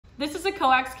This is a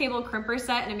coax cable crimper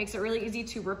set, and it makes it really easy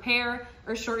to repair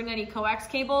or shorten any coax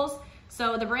cables.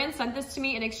 So the brand sent this to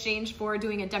me in exchange for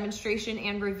doing a demonstration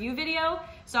and review video.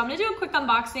 So I'm gonna do a quick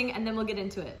unboxing and then we'll get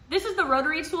into it. This is the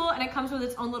rotary tool, and it comes with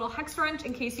its own little hex wrench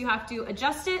in case you have to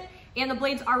adjust it, and the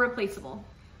blades are replaceable.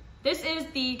 This is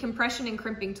the compression and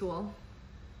crimping tool.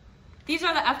 These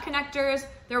are the F connectors.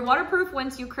 They're waterproof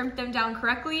once you crimp them down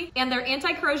correctly, and they're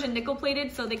anti-corrosion nickel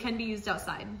plated so they can be used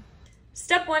outside.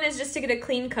 Step one is just to get a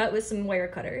clean cut with some wire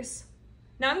cutters.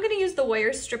 Now I'm gonna use the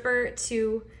wire stripper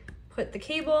to put the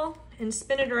cable and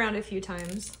spin it around a few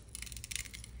times.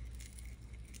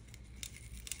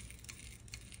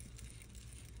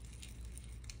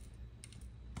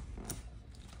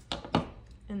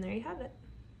 And there you have it.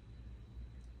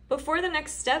 Before the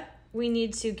next step, we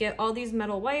need to get all these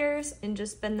metal wires and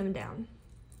just bend them down.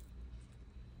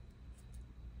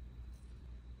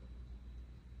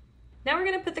 Now we're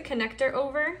gonna put the connector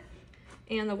over,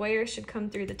 and the wire should come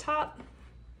through the top.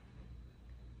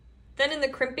 Then in the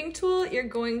crimping tool, you're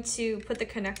going to put the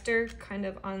connector kind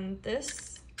of on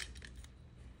this.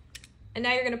 And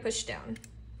now you're gonna push down.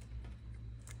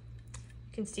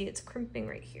 You can see it's crimping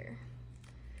right here.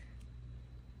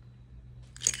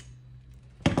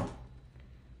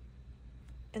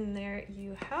 And there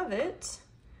you have it,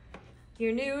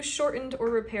 your new shortened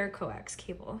or repair coax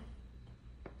cable.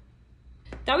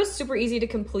 That was super easy to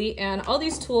complete, and all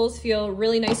these tools feel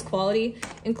really nice quality,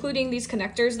 including these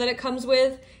connectors that it comes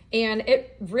with, and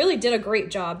it really did a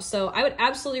great job. So I would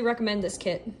absolutely recommend this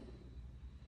kit.